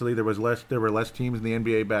 Obviously, there were less teams in the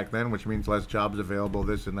NBA back then, which means less jobs available,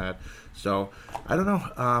 this and that. So I don't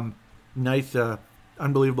know. Nice,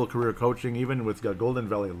 unbelievable career coaching. Even with Golden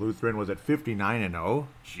Valley Lutheran, was at 59-0.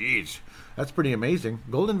 Jeez, that's pretty amazing.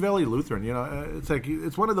 Golden Valley Lutheran,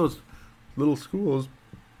 it's one of those little schools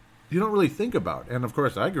you don't really think about. And of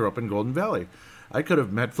course, I grew up in Golden Valley. I could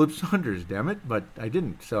have met Flip Saunders, damn it, but I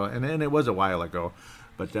didn't. So, and it was a while ago.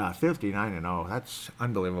 But 59-0, that's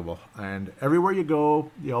unbelievable. And everywhere you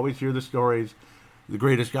go, you always hear the stories. The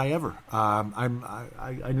greatest guy ever.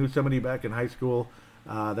 I knew somebody back in high school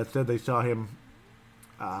that said they saw him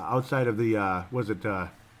outside of the what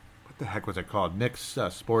the heck was it called? Nick's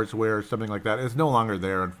Sportswear or something like that. It's no longer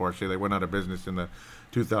there, unfortunately. They went out of business in the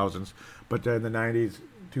 2000s. But in the 90s,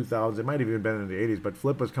 2000s, it might have even been in the 80s. But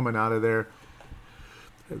Flip was coming out of there.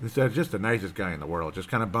 It's just the nicest guy in the world. Just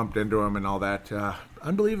kind of bumped into him and all that.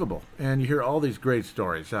 Unbelievable. And you hear all these great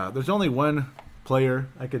stories. There's only one player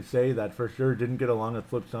I could say that for sure didn't get along with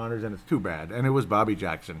Flip Saunders, and it's too bad. And it was Bobby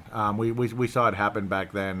Jackson. We saw it happen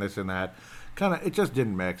back then, this and that. It just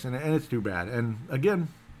didn't mix, and it's too bad. And again,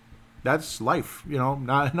 that's life.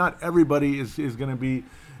 Not everybody is going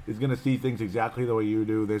to see things exactly the way you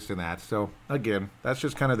do, this and that. So again, that's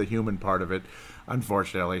just kind of the human part of it,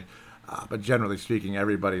 unfortunately. But generally speaking,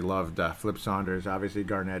 everybody loved Flip Saunders. Obviously,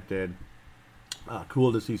 Garnett did.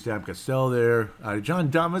 Cool to see Sam Cassell there.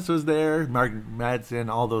 John Thomas was there. Mark Madsen,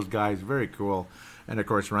 all those guys. Very cool. And, of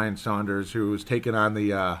course, Ryan Saunders, who was taking on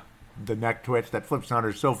the neck twitch that Flip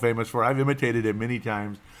Saunders is so famous for. I've imitated him many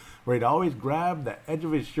times, where he'd always grab the edge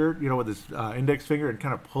of his shirt, with his index finger and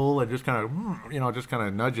kind of pull and just kind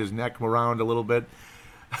of nudge his neck around a little bit.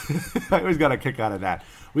 I always got a kick out of that.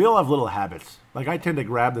 We all have little habits. Like, I tend to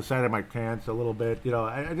grab the side of my pants a little bit.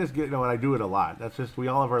 I just get, and I do it a lot. That's just, we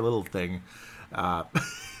all have our little thing. Yeah,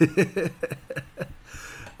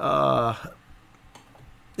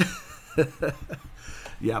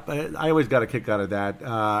 but I always got a kick out of that.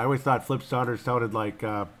 I always thought Flip Saunders sounded like,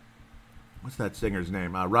 what's that singer's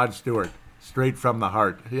name? Rod Stewart. Straight from the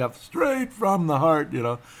heart. Yep, straight from the heart,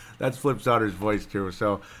 That's Flip Saunders' voice, too.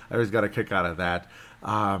 So I always got a kick out of that.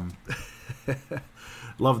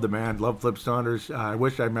 Love the man. Love Flip Saunders. I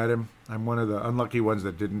wish I met him. I'm one of the unlucky ones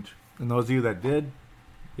that didn't. And those of you that did,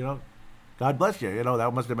 God bless you.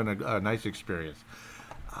 That must have been a nice experience.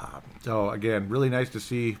 So, again, really nice to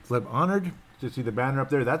see Flip honored, to see the banner up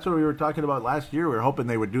there. That's what we were talking about last year. We were hoping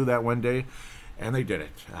they would do that one day, and they did it.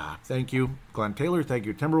 Thank you, Glenn Taylor. Thank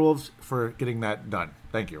you, Timberwolves, for getting that done.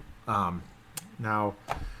 Thank you. Now,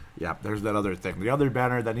 yeah, there's that other thing. The other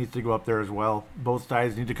banner that needs to go up there as well. Both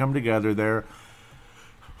sides need to come together there.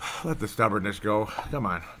 Let the stubbornness go. Come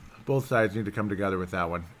on. Both sides need to come together with that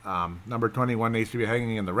one. Number 21 needs to be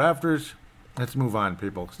hanging in the rafters. Let's move on,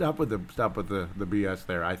 people. Stop with the BS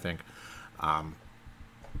there, I think.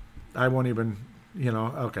 I won't even,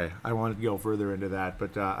 okay, I won't go further into that.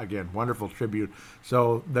 But, again, wonderful tribute.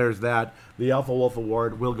 So there's that. The Alpha Wolf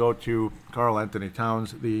Award will go to Karl Anthony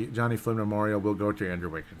Towns. The Johnny Flynn Memorial will go to Andrew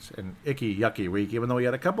Wiggins. An icky, yucky week, even though he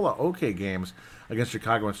had a couple of okay games against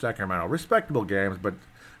Chicago and Sacramento. Respectable games, but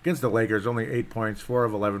against the Lakers, only 8 points, 4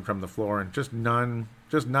 of 11 from the floor, and just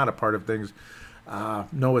not a part of things.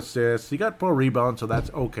 No assists. He got 4 rebounds, so that's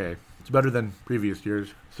okay. It's better than previous years.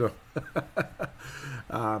 So,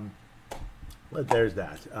 but there's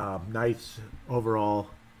that. Nice overall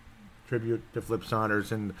tribute to Flip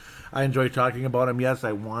Saunders, and I enjoy talking about him. Yes,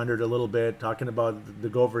 I wandered a little bit talking about the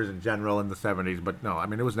Gophers in general in the 70s, but no, I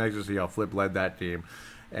mean, it was nice to see how Flip led that team,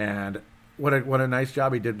 and what a nice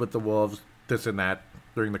job he did with the Wolves, this and that,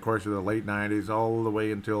 during the course of the late 90s, all the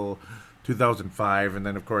way until 2005, and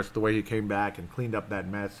then, of course, the way he came back and cleaned up that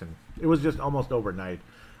mess, and it was just almost overnight.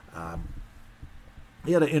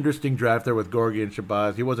 He had an interesting draft there with Gorgie and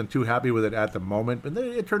Shabazz. He wasn't too happy with it at the moment, but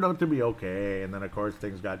it turned out to be okay, and then, of course,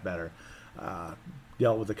 things got better.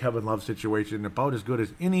 Dealt with the Kevin Love situation about as good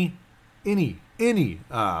as any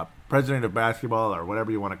president of basketball, or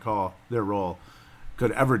whatever you want to call their role,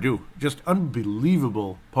 could ever do. Just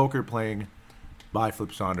unbelievable poker playing by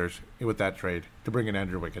Flip Saunders with that trade to bring in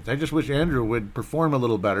Andrew Wiggins. I just wish Andrew would perform a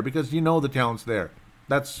little better, because the talent's there.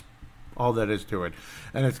 That's all that is to it.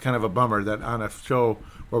 And it's kind of a bummer that on a show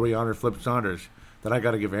where we honor Flip Saunders, that I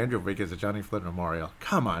got to give Andrew Wiggins a Johnny Flynn Memorial.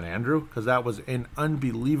 Come on, Andrew, because that was an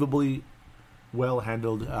unbelievably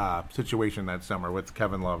well-handled situation that summer with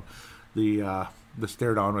Kevin Love. The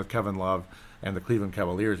stare down with Kevin Love and the Cleveland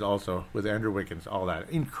Cavaliers also with Andrew Wiggins, all that.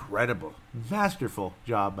 Incredible, masterful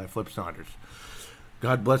job by Flip Saunders.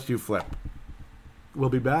 God bless you, Flip. We'll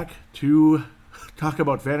be back to talk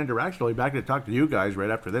about fan interaction. We'll be back to talk to you guys right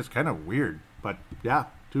after this. Kind of weird, but yeah,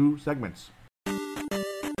 2 segments.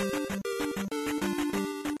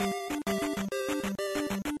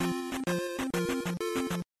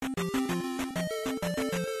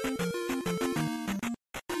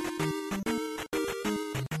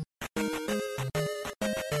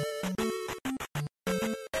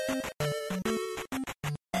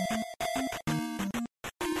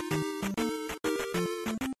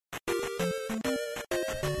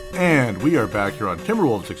 And we are back here on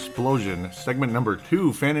Timberwolves Explosion, segment number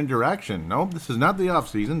 2, fan interaction. No, this is not the off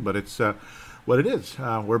season, but it's what it is.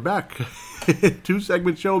 We're back.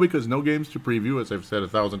 2-segment show because no games to preview, as I've said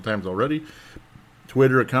 1,000 times already.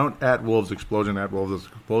 Twitter account at Wolves Explosion, at Wolves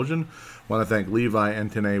Explosion. Want to thank Levi,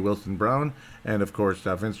 Antone, Wilson Brown, and of course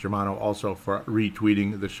Vince Germano also for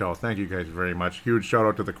retweeting the show. Thank you guys very much. Huge shout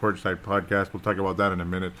out to the Courtside Podcast. We'll talk about that in a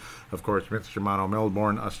minute. Of course, Vince Germano,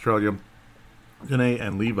 Melbourne, Australia. Janae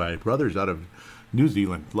and Levi, brothers out of New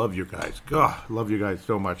Zealand. Love you guys. God, love you guys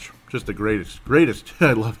so much. Just the greatest.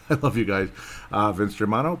 I love you guys. Vince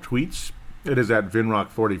Germano tweets. It is at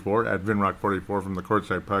Vinrock44 from the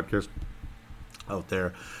Courtside Podcast out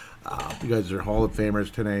there. You guys are Hall of Famers,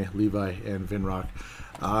 Janae, Levi, and Vinrock.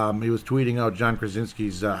 He was tweeting out John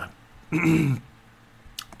Krasinski's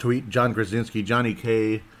tweet. John Krasinski, Johnny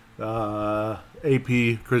K,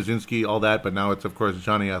 AP, Krasinski, all that, but now it's, of course,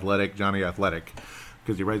 Johnny Athletic,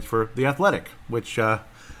 because he writes for The Athletic, which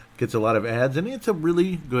gets a lot of ads, and it's a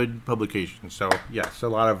really good publication. So, yes, a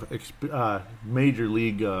lot of major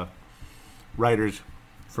league writers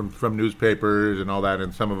from newspapers and all that,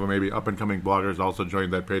 and some of them maybe up-and-coming bloggers also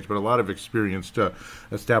joined that page, but a lot of experienced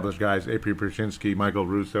established guys, AP Krasinski, Michael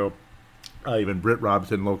Russo, even Britt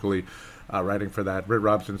Robson locally, writing for that. Britt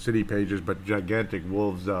Robson city pages, but gigantic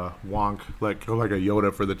Wolves wonk, like a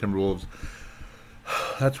Yoda for the Timberwolves.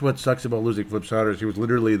 That's what sucks about losing Flip Saunders. He was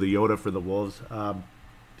literally the Yoda for the Wolves.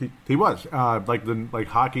 He was like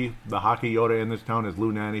hockey. The hockey Yoda in this town is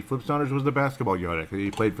Lou Nanne. Flip Saunders was the basketball Yoda. He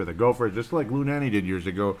played for the Gophers, just like Lou Nanne did years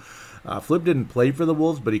ago. Flip didn't play for the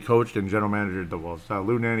Wolves, but he coached and general managered the Wolves.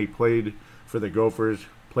 Lou Nanne played for the Gophers,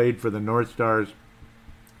 played for the North Stars,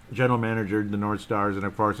 general manager the North Stars, and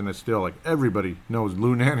of course, and it's still like everybody knows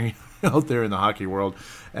Lou Nanne out there in the hockey world.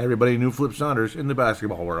 Everybody knew Flip Saunders in the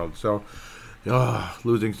basketball world. So,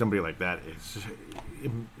 losing somebody like that is,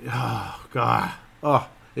 God,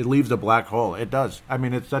 it leaves a black hole. It does. I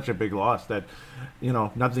mean, it's such a big loss that,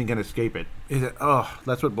 nothing can escape it.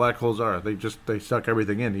 That's what black holes are. They suck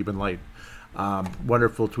everything in, even light.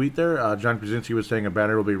 Wonderful tweet there. John Krasinski was saying a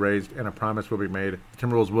banner will be raised and a promise will be made.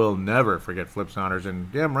 Timberwolves will never forget Flip's honors,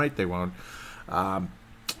 and damn right they won't.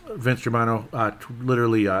 Vince Germano,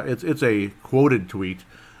 literally, it's a quoted tweet.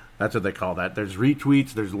 That's what they call that. There's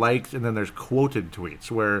retweets, there's likes, and then there's quoted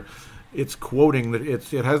tweets where it's quoting that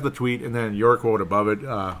it has the tweet and then your quote above it.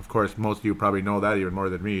 Of course, most of you probably know that even more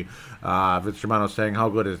than me. Vince Germano saying, "How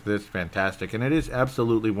good is this? Fantastic!" And it is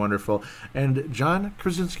absolutely wonderful. And John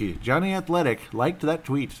Krasinski, Johnny Athletic, liked that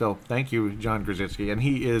tweet. So thank you, John Krasinski. And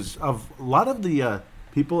he is of a lot of the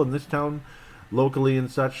people in this town, locally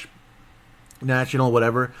and such. National,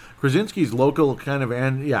 whatever. Krasinski's local kind of,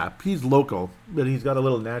 and yeah, he's local, but he's got a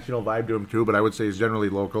little national vibe to him too, but I would say he's generally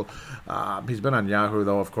local. He's been on Yahoo,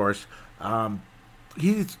 though, of course.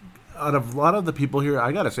 He's, out of a lot of the people here,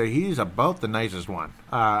 I gotta say, he's about the nicest one.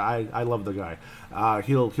 I love the guy.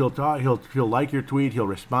 He'll talk, he'll like your tweet, he'll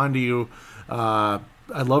respond to you. I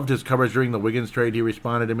loved his coverage during the Wiggins trade. He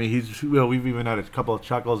responded to me. We've even had a couple of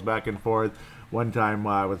chuckles back and forth. One time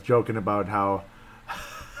I was joking about how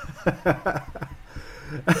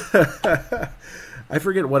I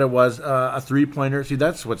forget what it was, a three-pointer. See,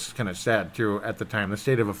 that's what's kind of sad, too, at the time. The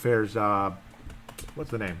state of affairs,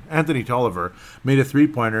 what's the name? Anthony Tolliver made a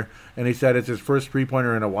three-pointer, and he said it's his first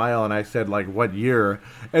three-pointer in a while, and I said, like, what year?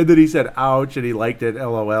 And then he said, ouch, and he liked it,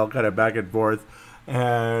 LOL, kind of back and forth.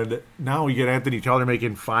 And now we get Anthony Tolliver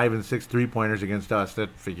making 5 and 6 three-pointers against us.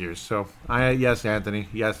 That figures. So, yes, Anthony.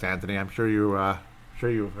 I'm sure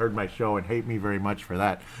you heard my show and hate me very much for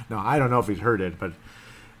that. No, I don't know if he's heard it, but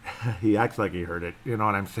he acts like he heard it. You know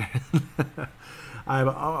what I'm saying?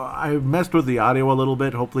 I messed with the audio a little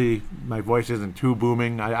bit. Hopefully my voice isn't too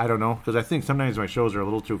booming. I don't know, because I think sometimes my shows are a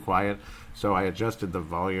little too quiet, so I adjusted the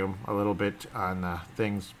volume a little bit on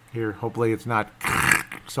things here. Hopefully it's not,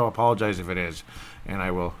 so apologize if it is, and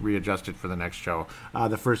I will readjust it for the next show.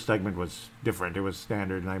 The first segment was different. It was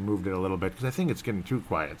standard, and I moved it a little bit because I think it's getting too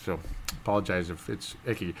quiet, so apologize if it's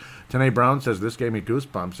icky. Tanae Brown says, this gave me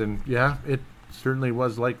goosebumps, and yeah, it certainly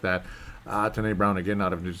was like that. Tanae Brown, again,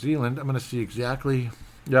 out of New Zealand. I'm going to see exactly.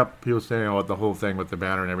 Yep, he was saying about the whole thing with the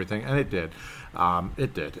banner and everything, and it did. I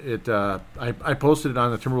posted it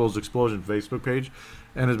on the Timberwolves Explosion Facebook page,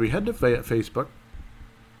 and as we head to Facebook,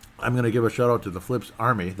 I'm going to give a shout out to the Flips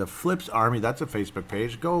Army. The Flips Army, that's a Facebook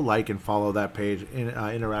page. Go like and follow that page.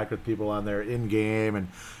 Interact with people on there in game and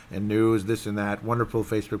news, this and that. Wonderful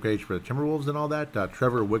Facebook page for the Timberwolves and all that.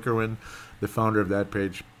 Trevor Wickerwin, the founder of that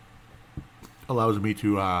page, allows me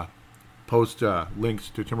to post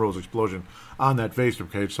links to Timberwolves Explosion on that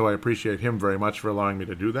Facebook page, so I appreciate him very much for allowing me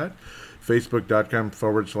to do that.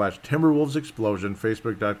 Facebook.com/Timberwolves Explosion,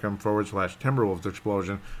 Facebook.com/Timberwolves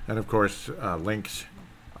Explosion, and of course, links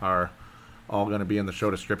are all going to be in the show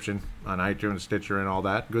description on iTunes, Stitcher, and all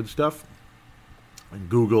that good stuff. And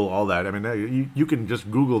Google, all that. I mean, you can just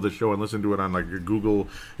Google the show and listen to it on like your Google.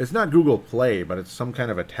 It's not Google Play, but it's some kind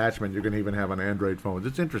of attachment you can even have on Android phones.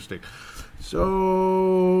 It's interesting.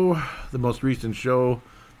 So, the most recent show,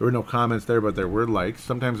 there were no comments there, but there were likes.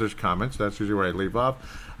 Sometimes there's comments. That's usually where I leave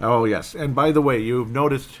off. Oh, yes. And by the way, you've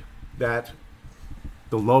noticed that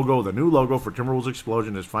the new logo for Timberwolves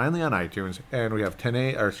Explosion is finally on iTunes, and we have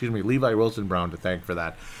Levi Wilson Brown to thank for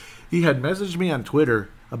that. He had messaged me on Twitter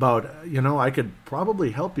about, I could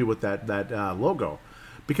probably help you with that logo.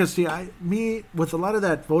 Because, see, with a lot of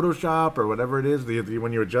that Photoshop or whatever it is,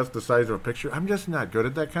 when you adjust the size of a picture, I'm just not good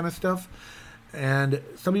at that kind of stuff. And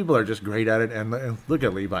some people are just great at it. And look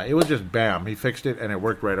at Levi. It was just bam. He fixed it, and it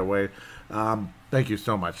worked right away. Thank you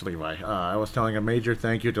so much, Levi. I was telling a major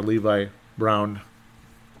thank you to Levi Brown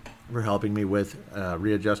for helping me with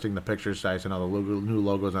readjusting the picture size and all the new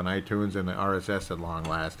logos on iTunes and the RSS at long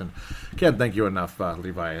last. And can't thank you enough,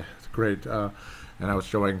 Levi. It's great. And I was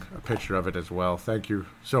showing a picture of it as well. Thank you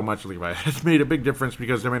so much, Levi. It's made a big difference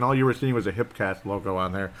because, all you were seeing was a Hipcast logo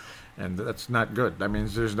on there, and that's not good. That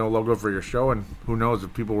means there's no logo for your show, and who knows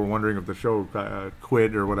if people were wondering if the show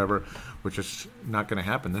quit or whatever, which is not going to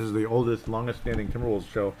happen. This is the oldest, longest-standing Timberwolves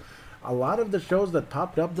show. A lot of the shows that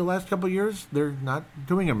popped up the last couple of years, they're not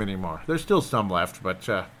doing them anymore. There's still some left, but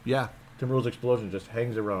yeah, Timberwolves Explosion just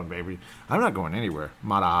hangs around, baby. I'm not going anywhere.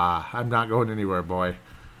 Mara, I'm not going anywhere, boy.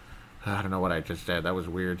 I don't know what I just said. That was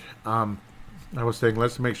weird. I was saying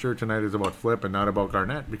let's make sure tonight is about Flip and not about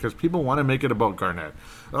Garnett, because people want to make it about Garnett.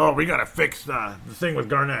 Oh, we got to fix the thing with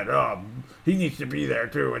Garnett. Oh, he needs to be there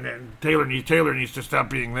too, and then Taylor needs to stop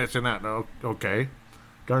being this and that. Oh, okay.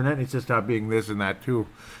 Garnett needs to stop being this and that too.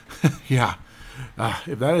 Yeah.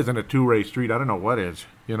 If that isn't a two-way street, I don't know what is.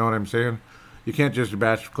 You know what I'm saying? you can't just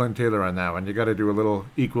bash Glenn Taylor on that one. You got to do a little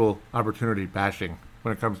equal opportunity bashing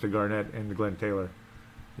when it comes to Garnett and Glenn Taylor.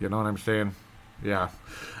 You know what I'm saying? Yeah.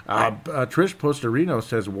 Trish Postorino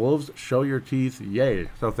says, Wolves, show your teeth, yay.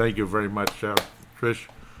 So thank you very much, Trish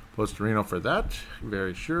Postorino, for that.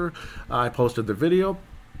 Very sure. I posted the video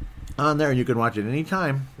on there, and you can watch it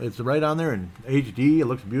anytime. It's right on there in HD. It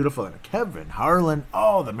looks beautiful. And Kevin Harlan,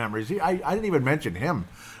 oh, the memories. I didn't even mention him.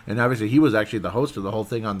 And obviously, he was actually the host of the whole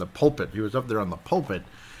thing on the pulpit. He was up there on the pulpit.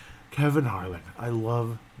 Kevin Harlan, I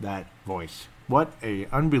love that voice. What a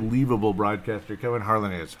unbelievable broadcaster Kevin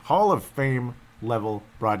Harlan is. Hall of Fame level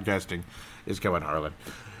broadcasting is Kevin Harlan.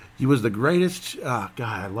 He was the greatest. God,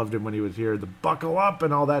 I loved him when he was here. The buckle up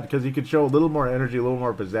and all that, because he could show a little more energy, a little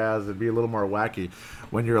more pizzazz, and be a little more wacky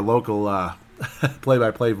when you're a local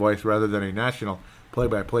play-by-play voice rather than a national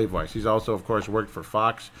play-by-play voice. He's also, of course, worked for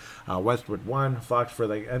Fox, Westwood One, Fox for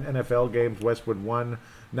the NFL games, Westwood One.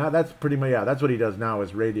 Now that's pretty much, that's what he does now,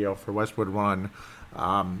 is radio for Westwood One.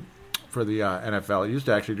 For the NFL. He used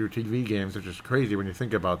to actually do TV games, which is crazy when you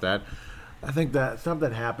think about that. I think that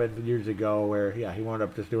something happened years ago where, he wound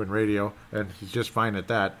up just doing radio, and he's just fine at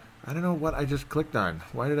that. I don't know what I just clicked on.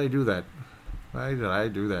 Why did I do that? Why did I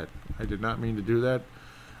do that? I did not mean to do that.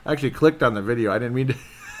 I actually clicked on the video. I didn't mean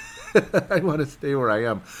to. I want to stay where I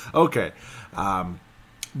am. Okay.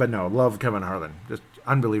 But no, love Kevin Harlan. Just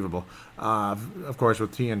unbelievable. Of course,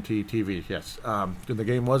 with TNT TV, yes. The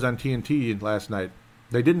game was on TNT last night.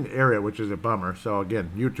 They didn't air it, which is a bummer. So,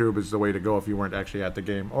 again, YouTube is the way to go if you weren't actually at the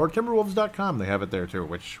game. Or Timberwolves.com. They have it there, too,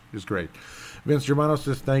 which is great. Vince Germano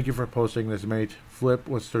says, thank you for posting this, mate. Flip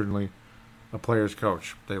was certainly a player's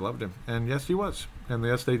coach. They loved him. And, yes, he was. And,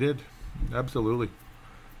 yes, they did. Absolutely.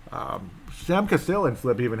 Sam Cassell and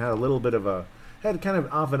Flip even had a little bit of had kind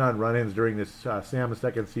of off and on run-ins during this Sam's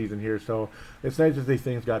second season here. So, it's nice that these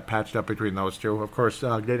things got patched up between those two. Of course,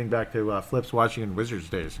 dating back to Flip's Washington Wizards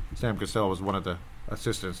days, Sam Cassell was one of the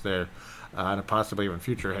assistants there, and possibly even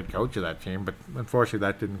future head coach of that team, but unfortunately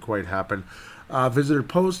that didn't quite happen. Visitor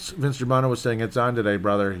posts, Vince Germano was saying, it's on today,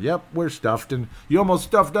 brother. Yep, we're stuffed, and you almost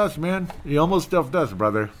stuffed us, man. You almost stuffed us,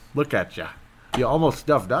 brother. Look at ya. You almost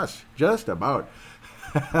stuffed us. Just about.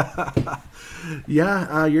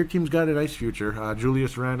 Your team's got a nice future.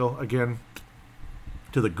 Julius Randle, again,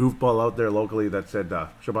 to the goofball out there locally that said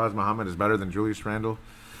Shabazz Muhammad is better than Julius Randle.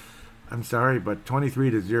 I'm sorry, but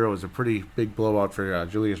 23-0 is a pretty big blowout for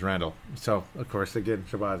Julius Randle. So, of course, again,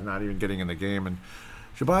 Shabazz not even getting in the game. And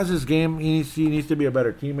Shabazz's game, he needs to be a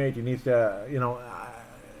better teammate. He needs to,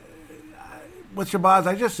 with Shabazz,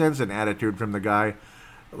 I just sense an attitude from the guy.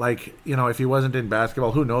 Like, if he wasn't in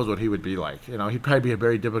basketball, who knows what he would be like. He'd probably be a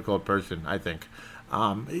very difficult person, I think.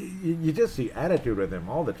 You just see attitude with him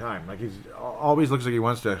all the time. Like, he's always looks like he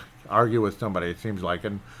wants to argue with somebody, it seems like.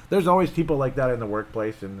 And there's always people like that in the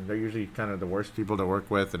workplace, and they're usually kind of the worst people to work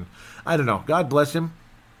with. And I don't know. God bless him.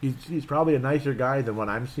 He's probably a nicer guy than what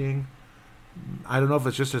I'm seeing. I don't know if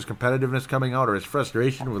it's just his competitiveness coming out or his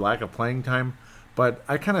frustration with lack of playing time. But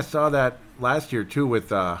I kind of saw that last year, too, with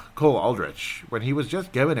Cole Aldrich, when he was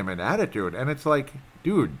just giving him an attitude. And it's like,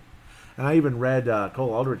 dude. And I even read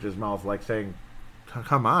Cole Aldrich's mouth, like saying,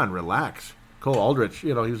 come on, relax. Cole Aldrich,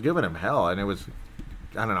 he was giving him hell. And it was,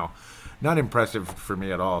 I don't know, not impressive for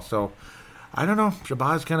me at all. So, I don't know.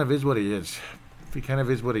 Shabazz kind of is what he is. He kind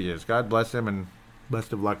of is what he is. God bless him, and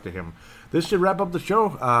best of luck to him. This should wrap up the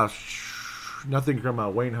show. Nothing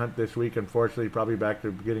from Wayne Hunt this week, unfortunately. Probably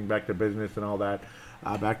getting back to business and all that.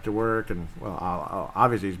 Back to work, and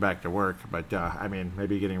obviously he's back to work, but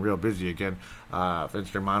maybe getting real busy again.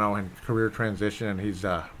 Vince Germano in career transition, and he's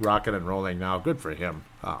rocking and rolling now. Good for him.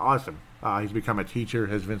 Awesome. He's become a teacher,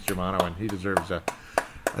 as Vince Germano, and he deserves a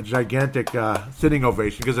gigantic sitting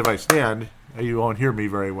ovation, because if I stand, you won't hear me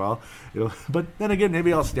very well. But then again,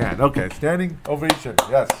 maybe I'll stand. Okay, standing ovation.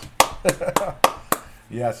 Yes.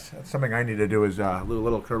 Yes, that's something I need to do, is a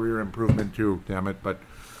little career improvement too, damn it. But,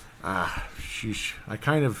 sheesh,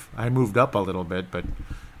 I moved up a little bit, but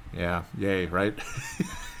yeah, yay, right?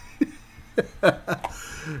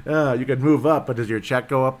 You can move up, but does your check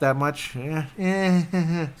go up that much?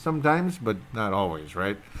 Sometimes, but not always,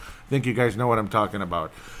 right? I think you guys know what I'm talking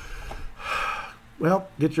about. Well,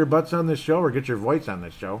 get your butts on this show, or get your voice on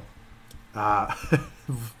this show.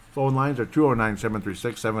 Phone lines are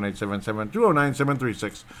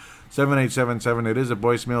 209-736-7877, 209-736-7877. It is a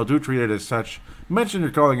voicemail. Do treat it as such. Mention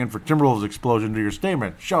you're calling in for Timberwolves Explosion to your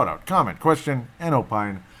statement, shout out, comment, question, and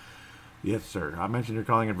opine. Yes, sir. I mentioned you're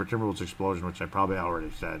calling in for Timberwolves Explosion, which I probably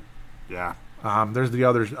already said. Yeah. There's the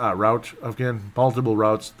other route. Again, multiple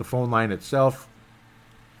routes. The phone line itself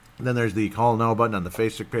And then there's the call now button on the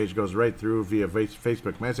Facebook page. Goes right through via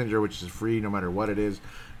Facebook Messenger, which is free no matter what it is.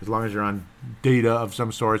 As long as you're on data of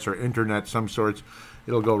some sorts or internet some sorts,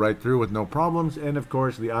 it'll go right through with no problems. And, of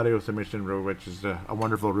course, the audio submission route, which is a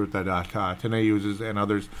wonderful route that Tanae uses and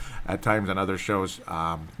others at times on other shows.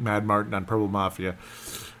 Mad Martin on Purple Mafia.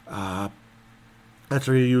 That's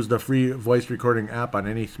where you use the free voice recording app on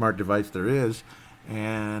any smart device there is.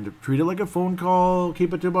 And treat it like a phone call.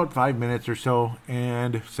 Keep it to about 5 minutes or so.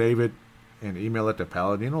 And save it and email it to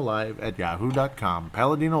paladinolive@yahoo.com.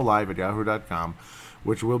 paladinolive@yahoo.com,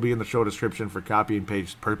 which will be in the show description for copy and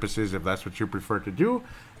paste purposes if that's what you prefer to do.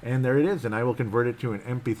 And there it is. And I will convert it to an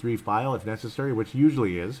MP3 file if necessary, which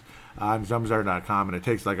usually is on Zamzar.com. And it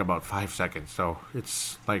takes like about 5 seconds. So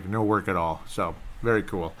it's like no work at all. So very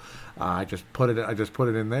cool. I just put it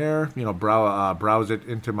in there, browse it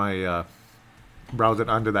into my... browse it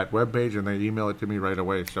onto that web page, and they email it to me right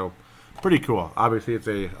away. So pretty cool. Obviously, it's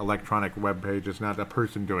a electronic web page. It's not a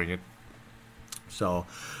person doing it. So,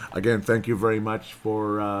 again, thank you very much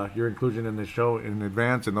for your inclusion in this show in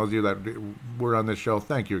advance. And those of you that were on this show,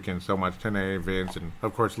 thank you again so much. Tanae, Vince, and,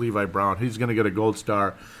 of course, Levi Brown. He's going to get a gold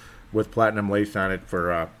star with platinum lace on it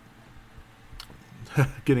for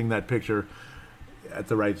getting that picture at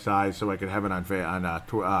the right size so I could have it on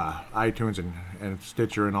iTunes and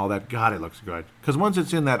Stitcher and all that. God, it looks good. Because once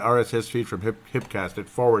it's in that RSS feed from Hipcast, it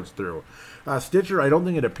forwards through. Stitcher, I don't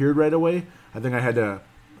think it appeared right away. I think I had to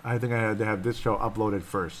have this show uploaded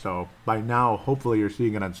first. So by now, hopefully you're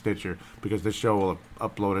seeing it on Stitcher, because this show will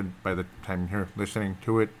have uploaded by the time you're listening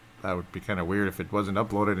to it. That would be kind of weird if it wasn't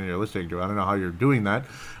uploaded and you're listening to it. I don't know how you're doing that,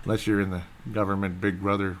 unless you're in the government Big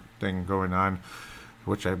Brother thing going on.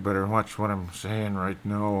 Which I better watch what I'm saying right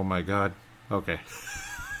now. Oh, my God. Okay.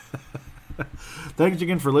 Thanks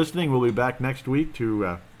again for listening. We'll be back next week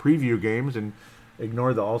to preview games and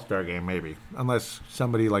ignore the All-Star game, maybe. Unless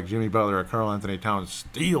somebody like Jimmy Butler or Karl Anthony Towns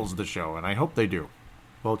steals the show, and I hope they do.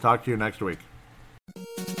 We'll talk to you next week.